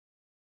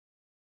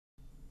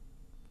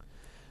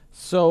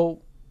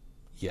So,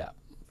 yeah,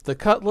 the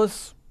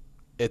Cutlass,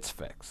 it's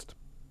fixed.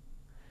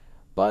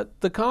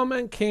 But the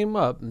comment came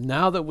up,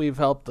 now that we've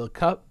helped the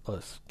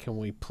Cutlass, can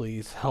we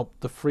please help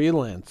the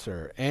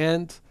Freelancer?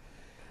 And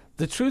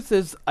the truth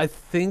is, I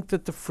think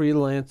that the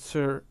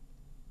Freelancer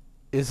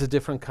is a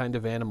different kind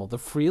of animal. The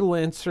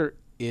Freelancer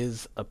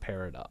is a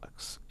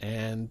paradox,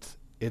 and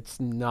it's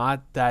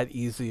not that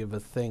easy of a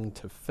thing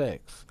to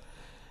fix.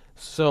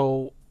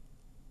 So,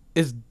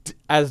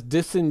 as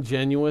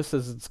disingenuous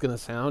as it's going to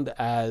sound,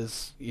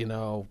 as,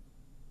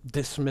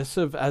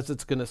 dismissive as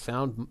it's going to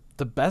sound,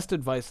 the best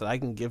advice that I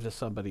can give to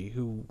somebody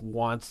who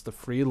wants the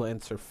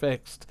Freelancer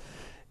fixed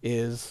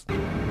is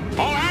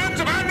all hands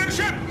abandon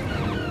ship!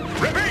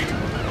 Repeat!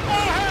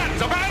 All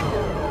hands abandon!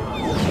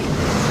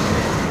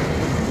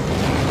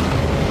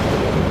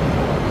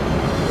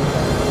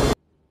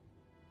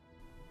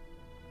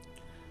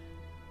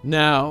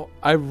 Now,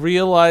 I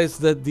realize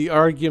that the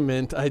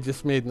argument I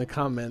just made in the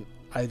comment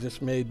I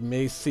just made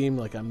may seem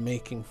like I'm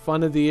making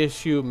fun of the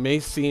issue. It may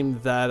seem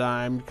that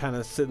I'm kind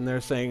of sitting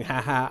there saying,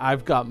 haha,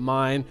 I've got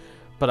mine,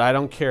 but I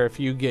don't care if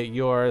you get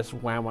yours.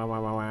 Wah, wah,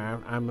 wah, wah, wah.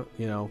 I'm,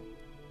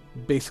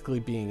 basically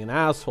being an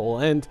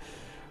asshole. And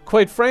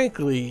quite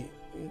frankly,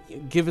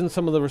 given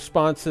some of the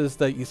responses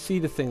that you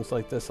see to things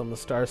like this on the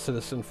Star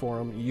Citizen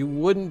forum, you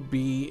wouldn't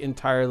be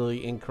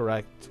entirely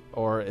incorrect,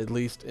 or at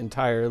least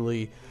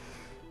entirely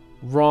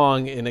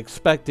wrong in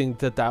expecting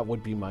that that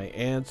would be my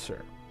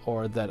answer,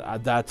 or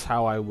that that's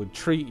how I would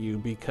treat you,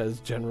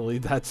 because generally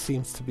that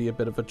seems to be a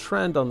bit of a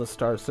trend on the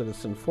Star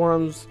Citizen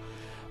forums.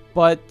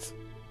 But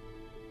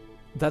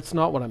that's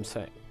not what I'm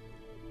saying.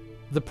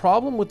 The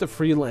problem with the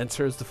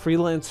Freelancer is the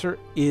Freelancer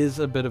is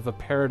a bit of a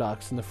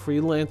paradox, and the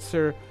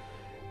Freelancer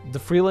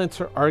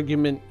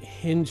argument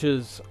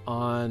hinges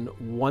on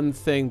one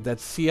thing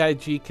that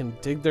CIG can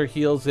dig their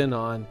heels in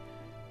on,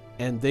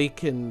 and they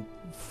can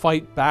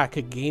fight back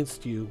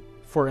against you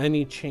for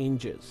any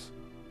changes.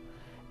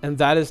 And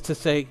that is to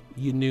say,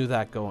 you knew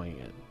that going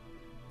in.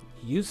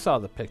 You saw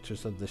the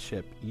pictures of the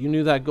ship. You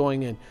knew that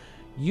going in.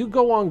 You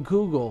go on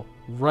Google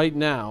right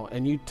now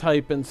and you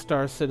type in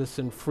Star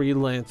Citizen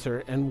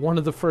Freelancer, and one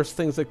of the first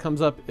things that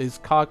comes up is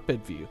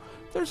cockpit view.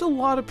 There's a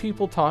lot of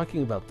people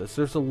talking about this.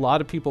 There's a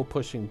lot of people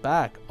pushing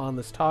back on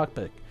this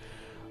topic.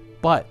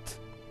 But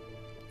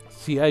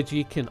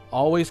CIG can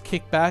always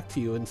kick back to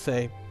you and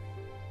say,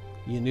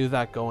 you knew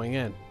that going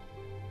in.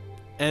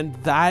 And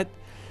that,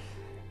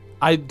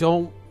 I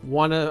don't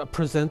want to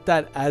present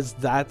that as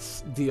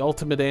that's the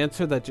ultimate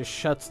answer that just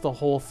shuts the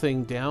whole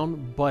thing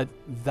down, but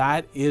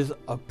that is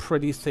a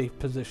pretty safe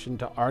position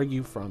to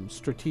argue from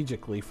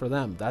strategically for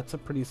them. That's a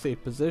pretty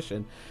safe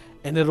position,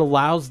 and it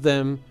allows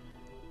them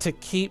to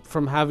keep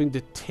from having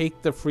to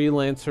take the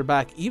Freelancer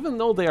back, even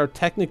though they are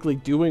technically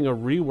doing a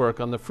rework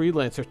on the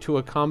Freelancer to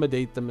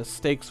accommodate the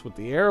mistakes with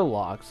the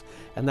airlocks,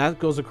 and that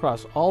goes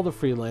across all the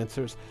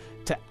Freelancers.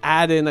 To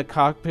add in a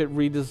cockpit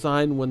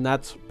redesign when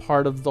that's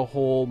part of the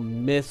whole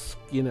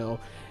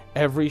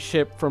every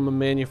ship from a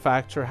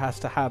manufacturer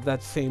has to have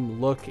that same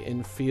look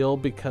and feel,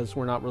 because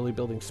we're not really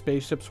building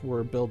spaceships,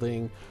 we're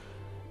building,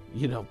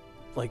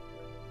 like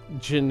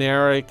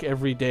generic,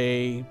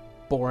 everyday,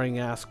 boring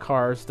ass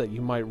cars that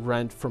you might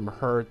rent from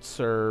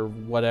Hertz or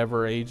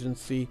whatever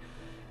agency.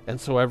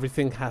 And so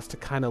everything has to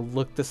kind of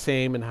look the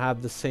same and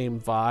have the same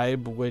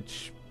vibe,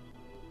 which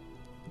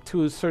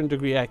to a certain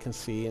degree I can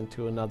see, and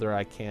to another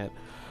I can't.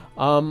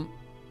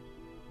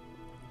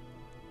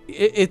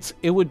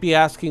 It would be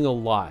asking a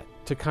lot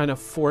to kind of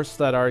force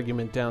that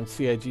argument down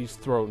CIG's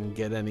throat and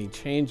get any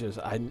changes.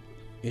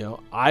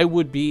 I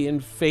would be in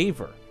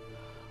favor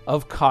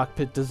of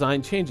cockpit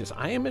design changes.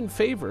 I am in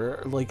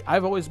favor. Like,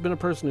 I've always been a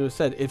person who has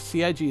said, if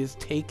CIG is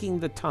taking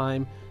the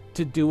time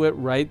to do it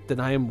right,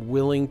 then I am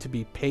willing to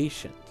be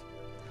patient.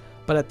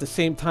 But at the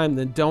same time,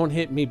 then don't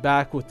hit me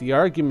back with the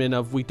argument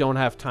of we don't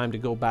have time to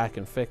go back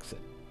and fix it.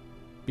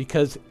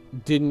 Because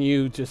didn't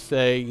you just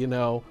say,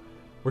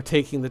 we're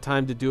taking the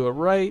time to do it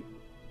right,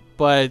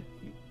 but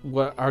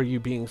what are you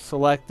being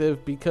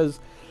selective? Because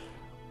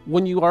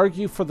when you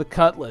argue for the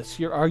Cutlass,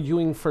 you're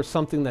arguing for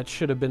something that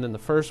should have been in the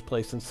first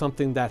place, and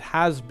something that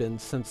has been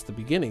since the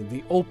beginning.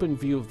 The open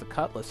view of the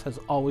Cutlass has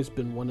always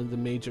been one of the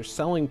major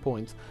selling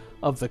points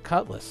of the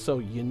Cutlass. So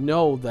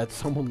that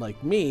someone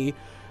like me,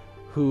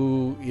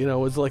 who,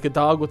 is like a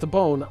dog with a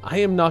bone, I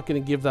am not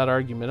going to give that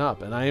argument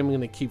up, and I am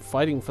going to keep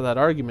fighting for that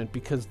argument,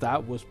 because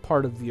that was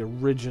part of the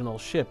original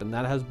ship, and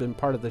that has been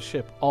part of the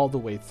ship all the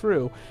way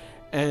through.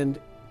 And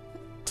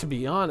to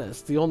be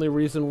honest, the only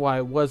reason why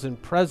it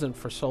wasn't present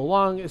for so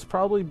long is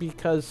probably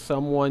because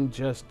someone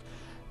just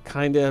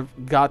kind of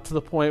got to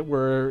the point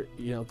where,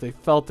 they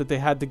felt that they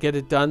had to get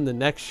it done. The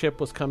next ship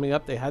was coming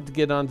up. They had to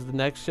get onto the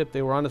next ship.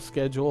 They were on a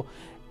schedule,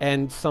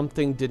 and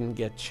something didn't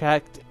get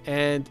checked,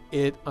 and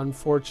it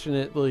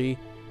unfortunately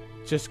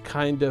just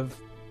kind of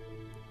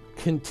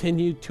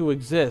continued to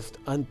exist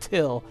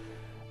until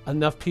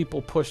enough people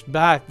pushed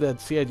back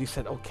that CIG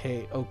said,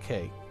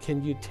 okay,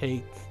 can you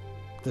take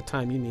the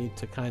time you need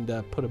to kind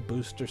of put a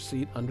booster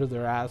seat under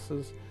their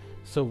asses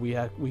so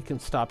we can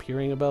stop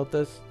hearing about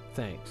this?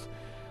 Thanks.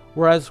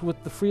 Whereas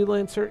with the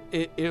Freelancer,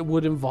 it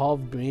would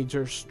involve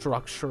major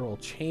structural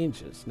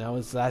changes. Now,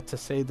 is that to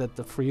say that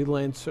the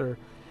Freelancer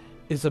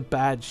is a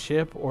bad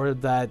ship, or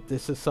that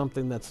this is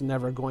something that's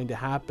never going to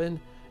happen?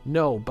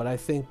 No, but I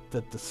think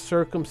that the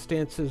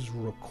circumstances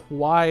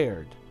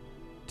required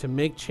to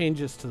make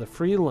changes to the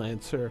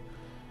Freelancer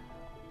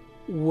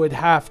would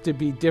have to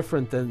be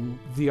different than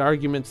the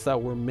arguments that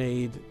were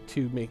made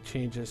to make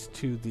changes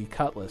to the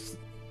Cutlass.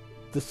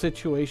 The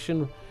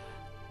situation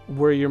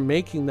where you're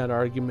making that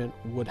argument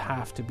would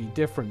have to be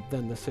different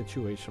than the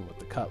situation with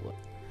the Cutlass.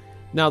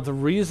 Now, the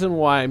reason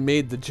why I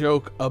made the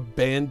joke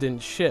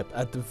abandoned ship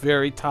at the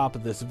very top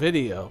of this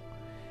video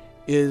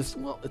is,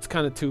 well, it's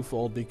kind of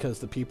twofold, because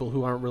the people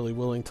who aren't really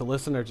willing to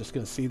listen are just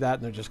going to see that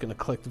and they're just going to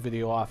click the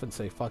video off and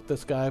say, fuck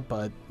this guy.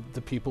 But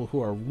the people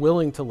who are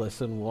willing to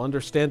listen will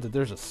understand that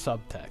there's a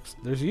subtext.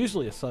 There's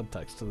usually a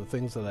subtext to the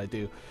things that I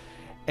do.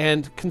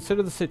 And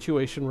consider the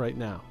situation right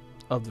now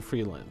of the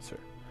Freelancer.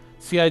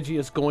 CIG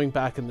is going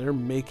back and they're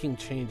making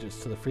changes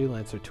to the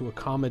Freelancer to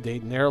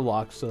accommodate an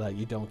airlock so that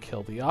you don't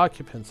kill the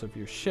occupants of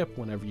your ship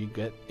whenever you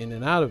get in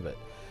and out of it.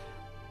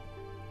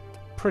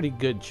 Pretty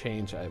good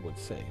change, I would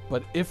say.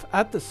 But if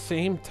at the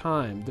same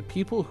time the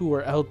people who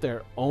are out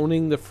there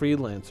owning the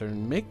Freelancer,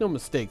 and make no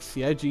mistake,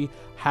 CIG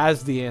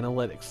has the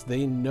analytics,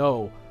 they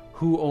know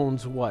who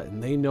owns what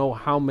and they know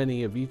how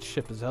many of each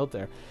ship is out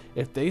there.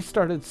 If they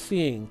started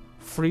seeing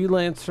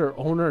Freelancer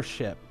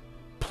ownership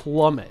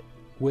plummet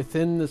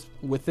within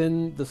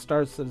the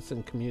Star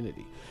Citizen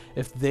community,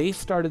 if they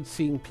started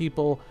seeing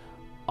people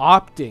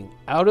opting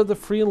out of the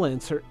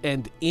Freelancer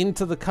and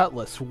into the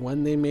Cutlass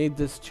when they made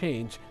this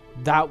change,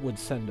 that would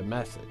send a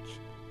message.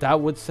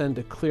 That would send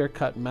a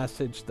clear-cut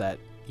message that,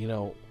 you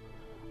know,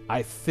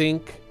 I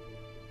think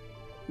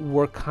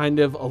we're kind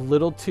of a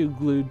little too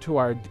glued to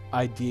our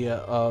idea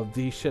of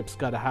these ships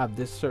got to have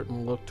this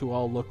certain look to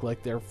all look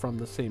like they're from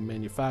the same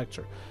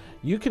manufacturer.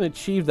 You can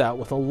achieve that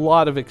with a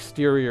lot of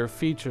exterior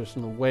features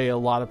and the way a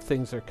lot of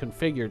things are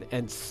configured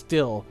and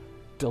still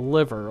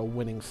deliver a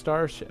winning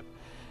starship.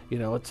 You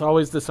know, it's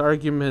always this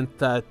argument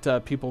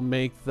that people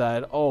make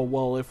that, oh,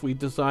 well, if we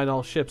design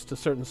all ships to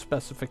certain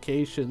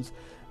specifications,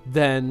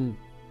 then,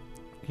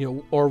 you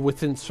know, or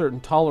within certain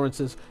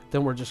tolerances,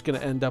 then we're just going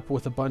to end up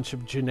with a bunch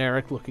of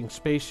generic-looking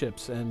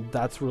spaceships, and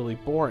that's really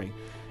boring.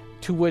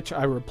 To which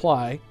I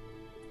reply,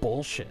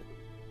 bullshit.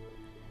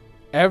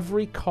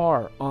 Every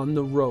car on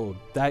the road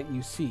that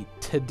you see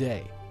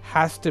today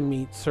has to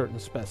meet certain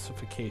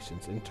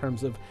specifications in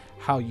terms of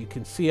how you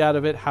can see out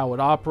of it, how it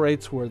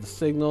operates, where the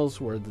signals,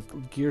 where the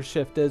gear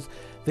shift is.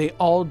 They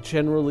all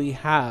generally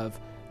have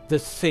the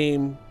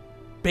same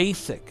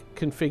basic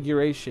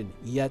configuration,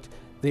 yet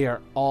they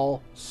are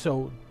all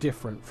so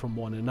different from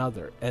one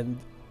another. And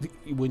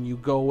when you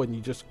go and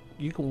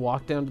you can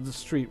walk down to the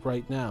street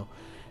right now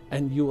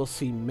and you will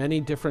see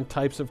many different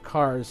types of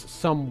cars,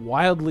 some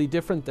wildly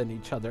different than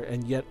each other,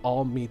 and yet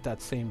all meet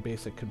that same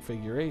basic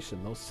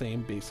configuration, those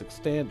same basic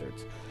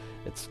standards.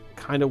 It's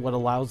kind of what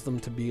allows them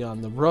to be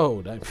on the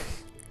road. I mean,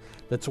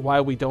 that's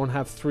why we don't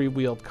have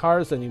three-wheeled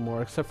cars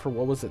anymore, except for,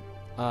 what was it?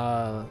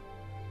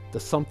 The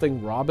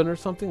something Robin or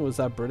something? Was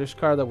that British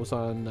car that was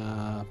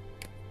on...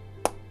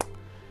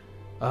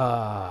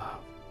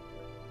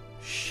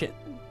 shit.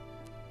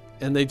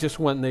 And they just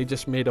went and they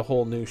just made a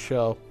whole new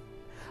show.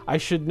 I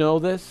should know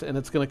this, and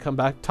it's going to come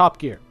back. Top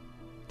Gear.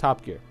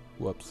 Top Gear.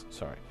 Whoops,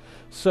 sorry.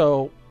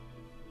 So,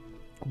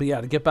 but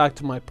yeah, to get back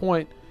to my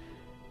point,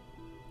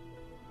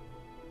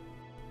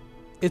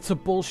 it's a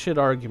bullshit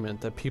argument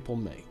that people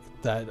make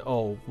that,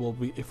 oh, well,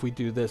 if we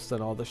do this,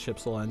 then all the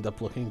ships will end up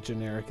looking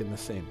generic and the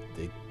same.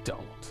 They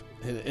don't.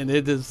 And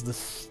it is the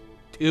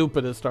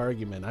stupidest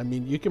argument. I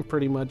mean, you can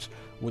pretty much,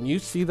 when you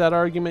see that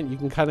argument, you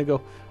can kind of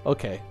go,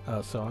 okay,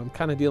 so I'm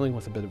kind of dealing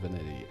with a bit of an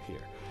idiot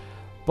here.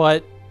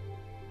 But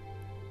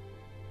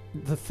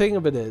the thing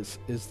of it is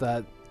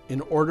that in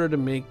order to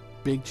make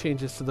big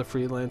changes to the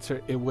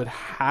Freelancer, it would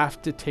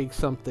have to take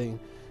something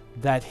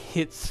that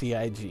hits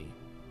CIG.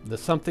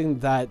 Something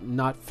that,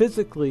 not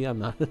physically, I'm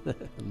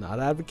not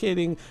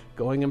advocating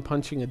going and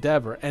punching a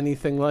dev or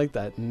anything like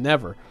that,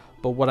 never.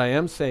 But what I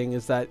am saying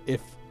is that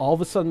if all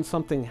of a sudden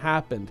something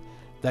happened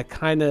that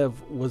kind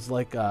of was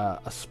like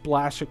a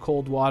splash of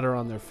cold water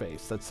on their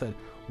face that said,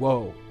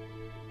 whoa,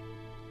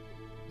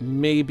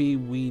 maybe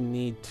we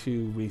need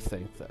to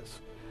rethink this.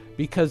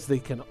 Because they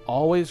can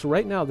always,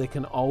 right now, they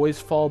can always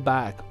fall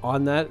back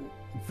on that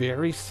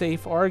very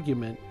safe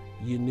argument.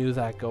 You knew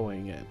that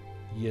going in.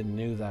 You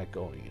knew that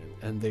going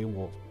in. And they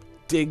will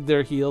dig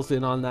their heels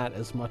in on that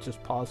as much as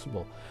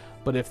possible.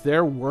 But if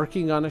they're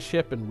working on a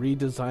ship and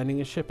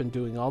redesigning a ship and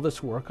doing all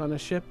this work on a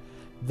ship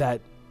that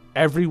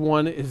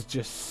everyone is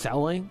just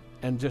selling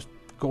and just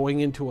going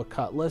into a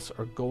Cutlass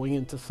or going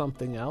into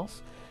something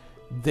else,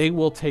 they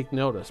will take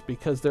notice,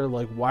 because they're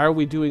like, why are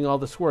we doing all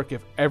this work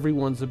if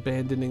everyone's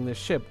abandoning the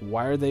ship?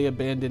 Why are they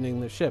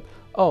abandoning the ship?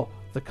 Oh,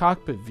 the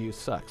cockpit view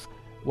sucks.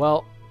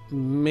 Well,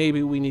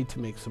 maybe we need to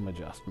make some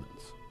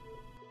adjustments.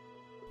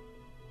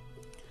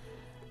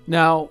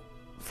 Now,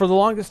 for the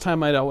longest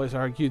time, I'd always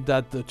argued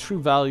that the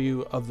true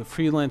value of the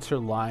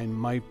Freelancer line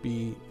might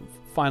be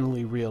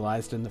finally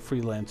realized in the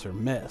Freelancer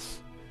miss.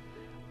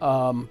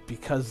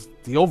 Because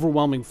the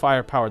overwhelming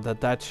firepower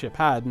that ship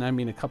had, and I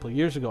mean, a couple of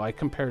years ago, I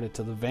compared it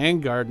to the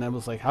Vanguard, and I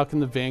was like, how can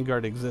the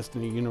Vanguard exist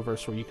in a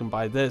universe where you can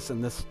buy this,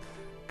 and this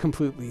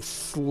completely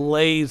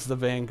slays the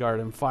Vanguard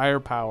in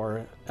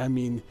firepower? I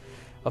mean,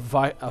 a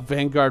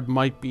Vanguard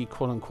might be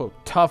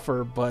quote-unquote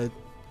tougher, but,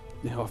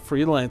 you know, a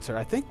Freelancer,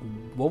 I think,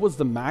 what was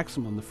the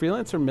maximum? The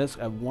Freelancer miss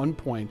at one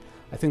point,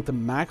 I think the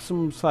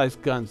maximum size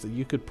guns that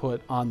you could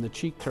put on the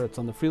cheek turrets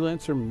on the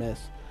Freelancer miss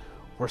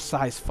were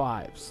size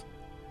 5s.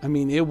 I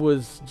mean, it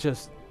was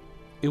just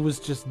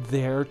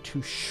there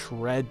to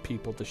shred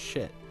people to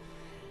shit.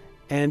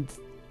 And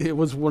it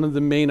was one of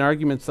the main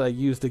arguments that I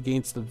used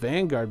against the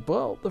Vanguard.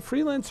 Well, the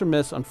Freelancer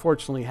miss,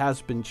 unfortunately,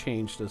 has been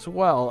changed as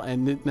well,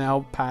 and it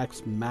now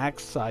packs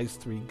max size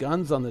 3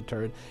 guns on the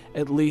turret,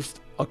 at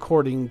least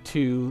according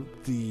to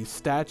the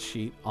stat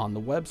sheet on the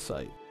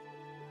website.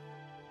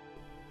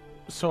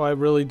 So I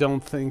really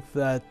don't think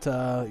that,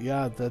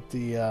 that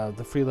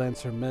the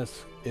Freelancer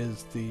miss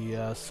is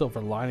the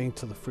silver lining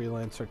to the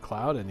Freelancer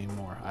cloud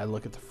anymore. I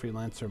look at the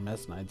Freelancer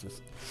miss and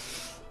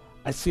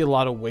I see a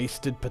lot of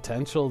wasted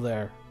potential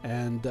there.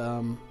 And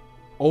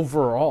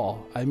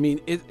overall, I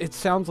mean, it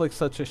sounds like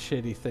such a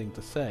shitty thing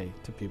to say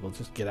to people,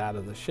 just get out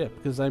of the ship.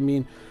 Because, I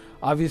mean,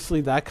 obviously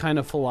that kind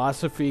of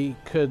philosophy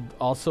could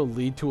also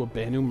lead to a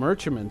Banu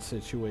Merchantman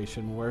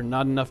situation where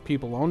not enough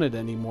people own it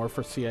anymore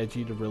for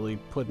CIG to really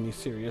put any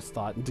serious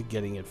thought into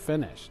getting it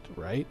finished,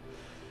 right?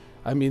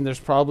 I mean, there's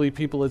probably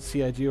people at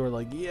CIG who are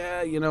like,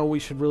 yeah, you know, we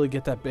should really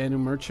get that Banu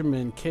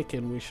Merchantman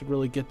kicking. We should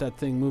really get that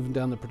thing moving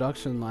down the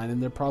production line.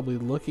 And they're probably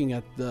looking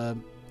at the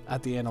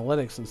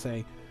analytics and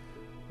saying,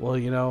 well,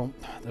 you know,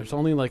 there's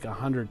only like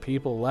 100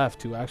 people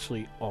left who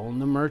actually own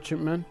the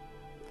Merchantman.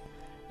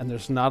 And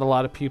there's not a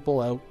lot of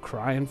people out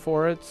crying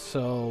for it,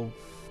 so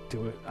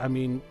do it. I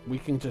mean, we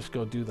can just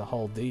go do the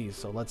Hull D,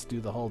 so let's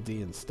do the Hull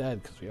D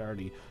instead, because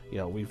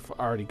we've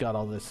already got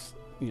all this,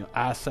 you know,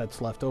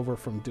 assets left over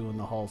from doing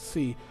the Hull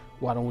C.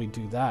 Why don't we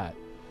do that?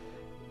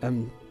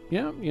 And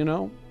yeah, you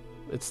know,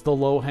 it's the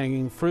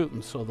low-hanging fruit,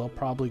 and so they'll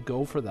probably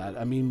go for that.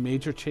 I mean,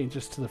 major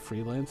changes to the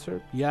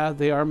Freelancer. Yeah,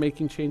 they are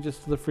making changes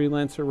to the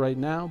Freelancer right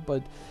now,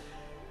 but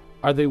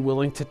are they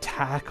willing to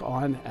tack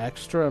on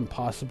extra and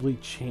possibly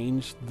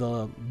change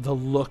the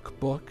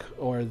lookbook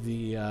or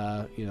the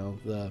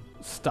the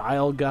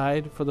style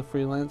guide for the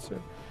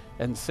Freelancer,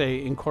 and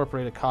say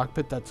incorporate a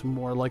cockpit that's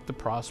more like the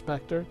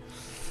Prospector?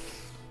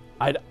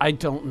 I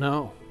don't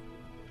know.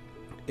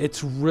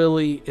 It's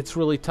really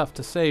tough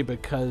to say,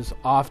 because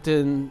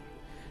often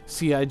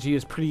CIG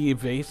is pretty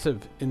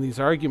evasive in these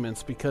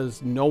arguments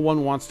because no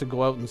one wants to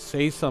go out and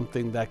say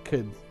something that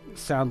could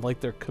sound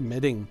like they're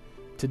committing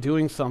to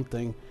doing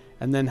something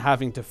and then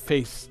having to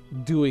face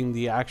doing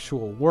the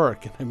actual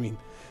work. And I mean,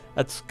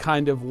 that's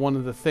kind of one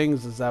of the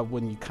things, is that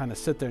when you kind of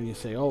sit there and you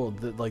say, oh,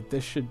 like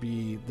this should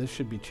be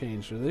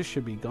changed, or this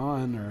should be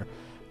gone, or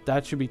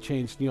that should be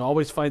changed, and you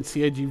always find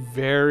CIG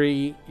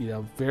very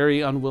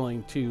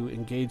unwilling to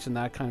engage in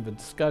that kind of a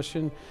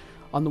discussion.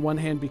 On the one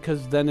hand,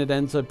 because then it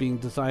ends up being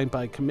designed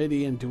by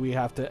committee, and do we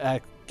have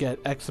to get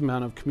X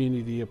amount of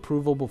community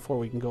approval before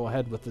we can go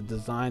ahead with the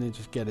design and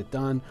just get it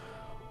done?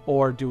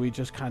 Or do we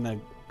just kind of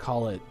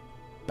call it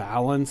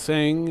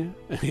balancing,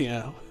 you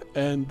know,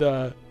 and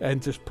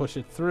just push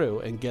it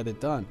through and get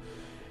it done?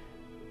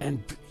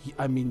 And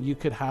I mean, you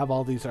could have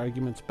all these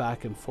arguments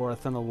back and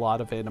forth and a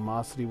lot of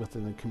animosity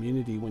within the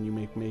community when you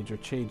make major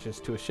changes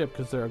to a ship,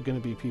 because there are going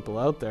to be people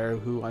out there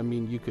who, I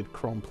mean, you could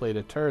chrome plate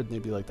a turret and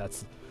they'd be like,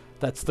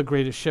 that's the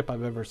greatest ship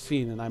I've ever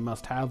seen, and I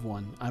must have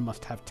one. I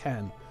must have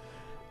 10.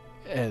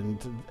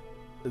 And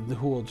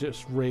who will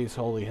just raise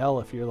holy hell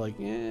if you're like,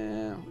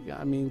 yeah,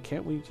 I mean,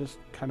 can't we just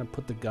kind of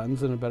put the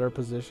guns in a better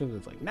position?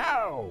 It's like,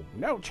 no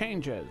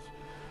changes.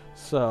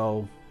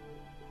 So,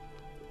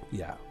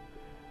 yeah.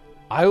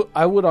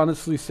 I would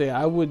honestly say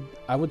I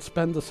would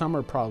spend the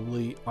summer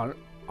probably on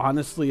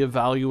honestly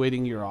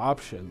evaluating your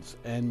options,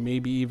 and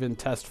maybe even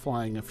test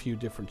flying a few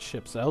different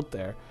ships out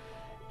there,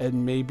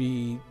 and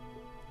maybe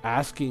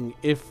asking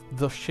if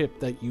the ship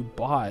that you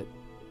bought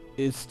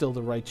is still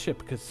the right ship,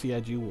 because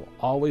CIG will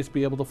always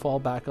be able to fall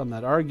back on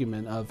that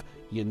argument of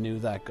you knew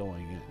that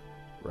going in,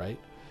 right?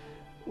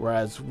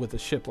 Whereas with a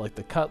ship like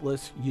the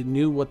Cutlass, you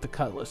knew what the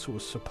Cutlass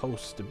was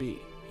supposed to be.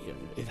 You know,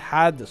 it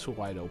had this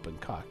wide open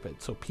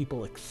cockpit, so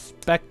people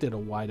expected a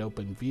wide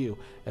open view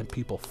and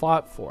people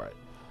fought for it.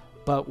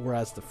 But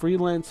whereas the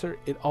Freelancer,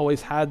 it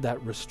always had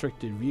that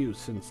restricted view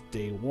since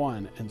day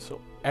one, and so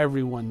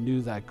everyone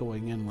knew that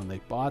going in when they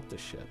bought the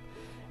ship.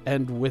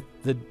 And with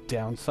the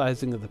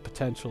downsizing of the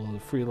potential of the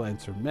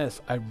Freelancer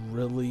miss, I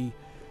really,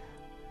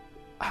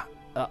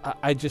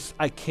 I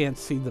can't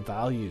see the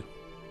value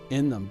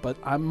in them. But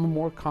I'm a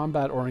more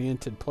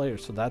combat-oriented player,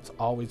 so that's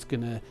always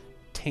going to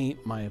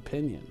taint my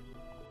opinion.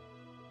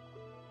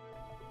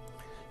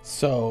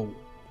 So,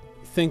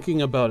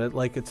 thinking about it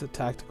like it's a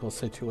tactical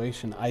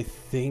situation, I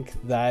think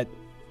that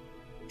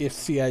if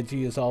CIG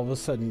is all of a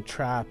sudden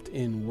trapped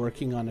in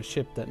working on a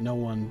ship that no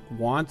one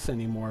wants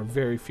anymore,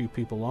 very few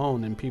people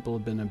own, and people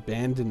have been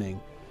abandoning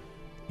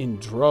in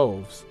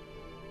droves,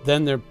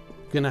 then they're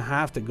going to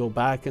have to go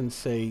back and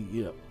say,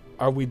 you know,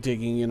 are we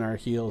digging in our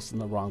heels in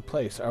the wrong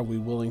place? Are we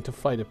willing to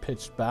fight a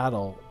pitched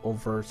battle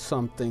over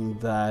something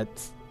that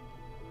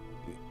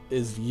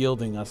is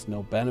yielding us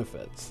no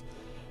benefits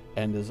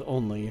and is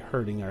only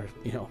hurting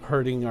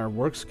our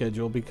work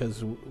schedule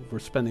because we're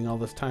spending all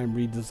this time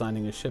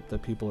redesigning a ship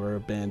that people are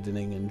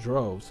abandoning in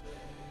droves?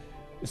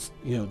 It's,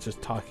 you know,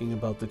 just talking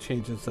about the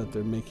changes that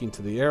they're making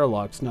to the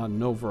airlocks, not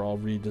an overall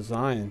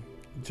redesign.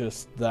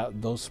 Just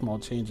that those small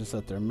changes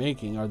that they're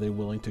making, are they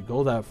willing to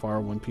go that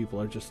far when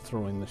people are just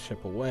throwing the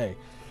ship away?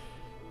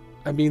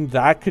 I mean,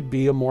 that could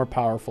be a more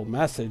powerful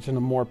message and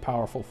a more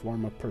powerful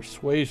form of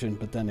persuasion,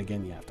 but then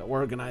again, you have to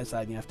organize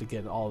that, and you have to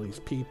get all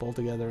these people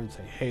together and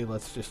say, hey,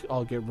 let's just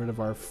all get rid of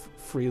our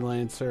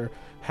freelancer,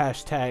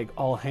 hashtag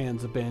all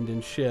hands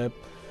abandon ship.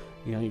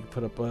 You know, you can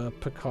put up a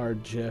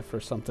Picard GIF or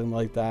something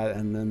like that,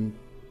 and then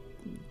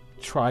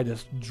try to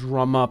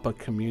drum up a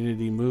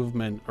community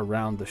movement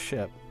around the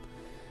ship.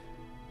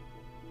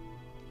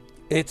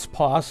 It's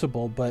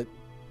possible, but,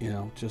 you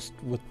know, just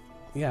with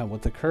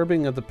the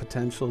curbing of the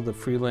potential of the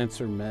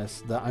freelancer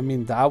mess,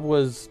 that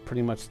was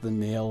pretty much the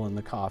nail in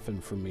the coffin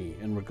for me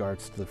in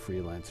regards to the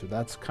freelancer.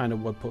 That's kind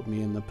of what put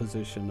me in the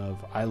position of,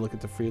 I look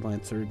at the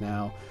freelancer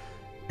now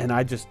and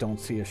I just don't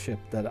see a ship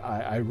that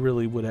I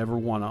really would ever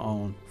want to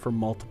own for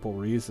multiple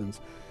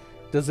reasons.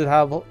 Does it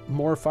have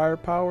more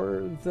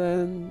firepower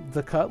than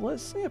the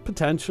Cutlass? Yeah,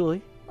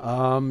 potentially.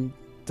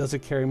 Does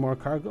it carry more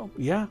cargo?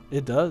 Yeah,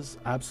 it does.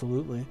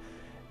 Absolutely.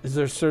 Is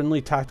there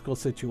certainly tactical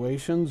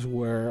situations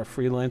where a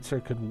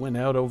freelancer could win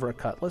out over a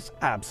Cutlass?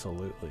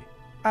 Absolutely.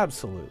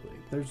 Absolutely.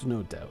 There's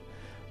no doubt.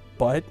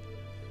 But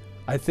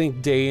I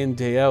think day in,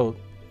 day out,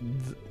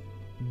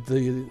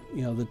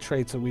 the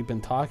traits that we've been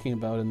talking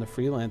about in the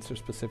freelancer,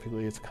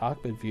 specifically its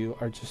cockpit view,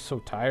 are just so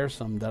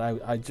tiresome that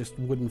I just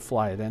wouldn't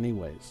fly it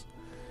anyways.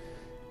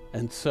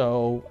 And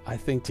so I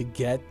think to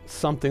get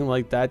something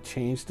like that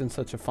changed in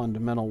such a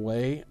fundamental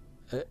way,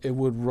 it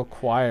would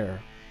require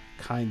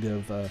kind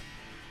of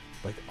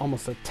like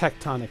almost a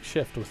tectonic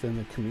shift within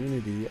the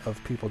community of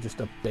people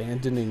just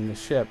abandoning the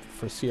ship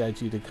for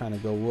CIG to kind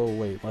of go, whoa,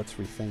 wait, let's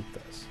rethink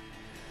this.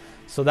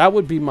 So that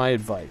would be my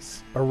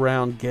advice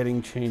around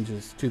getting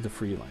changes to the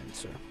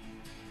freelancer.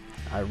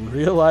 I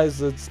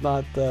realize it's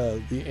not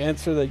the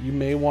answer that you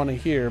may want to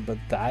hear, but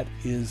that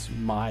is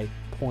my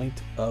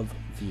point of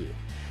view.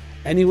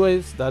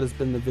 Anyways, that has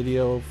been the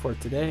video for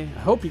today. I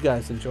hope you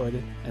guys enjoyed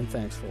it, and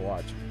thanks for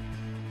watching.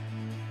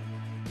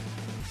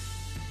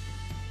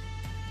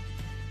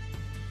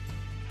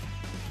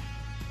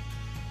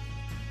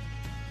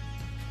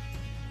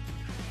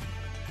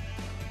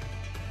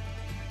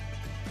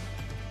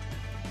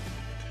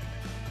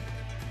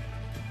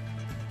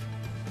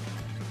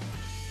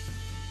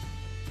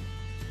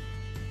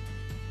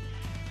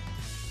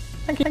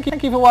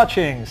 Thank you for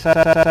watching.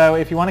 So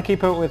if you want to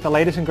keep up with the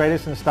latest and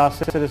greatest in Star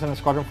Citizen and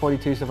Squadron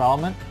 42's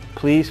development,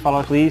 please follow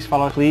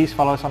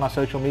us on our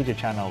social media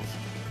channels.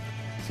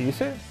 See you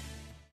soon.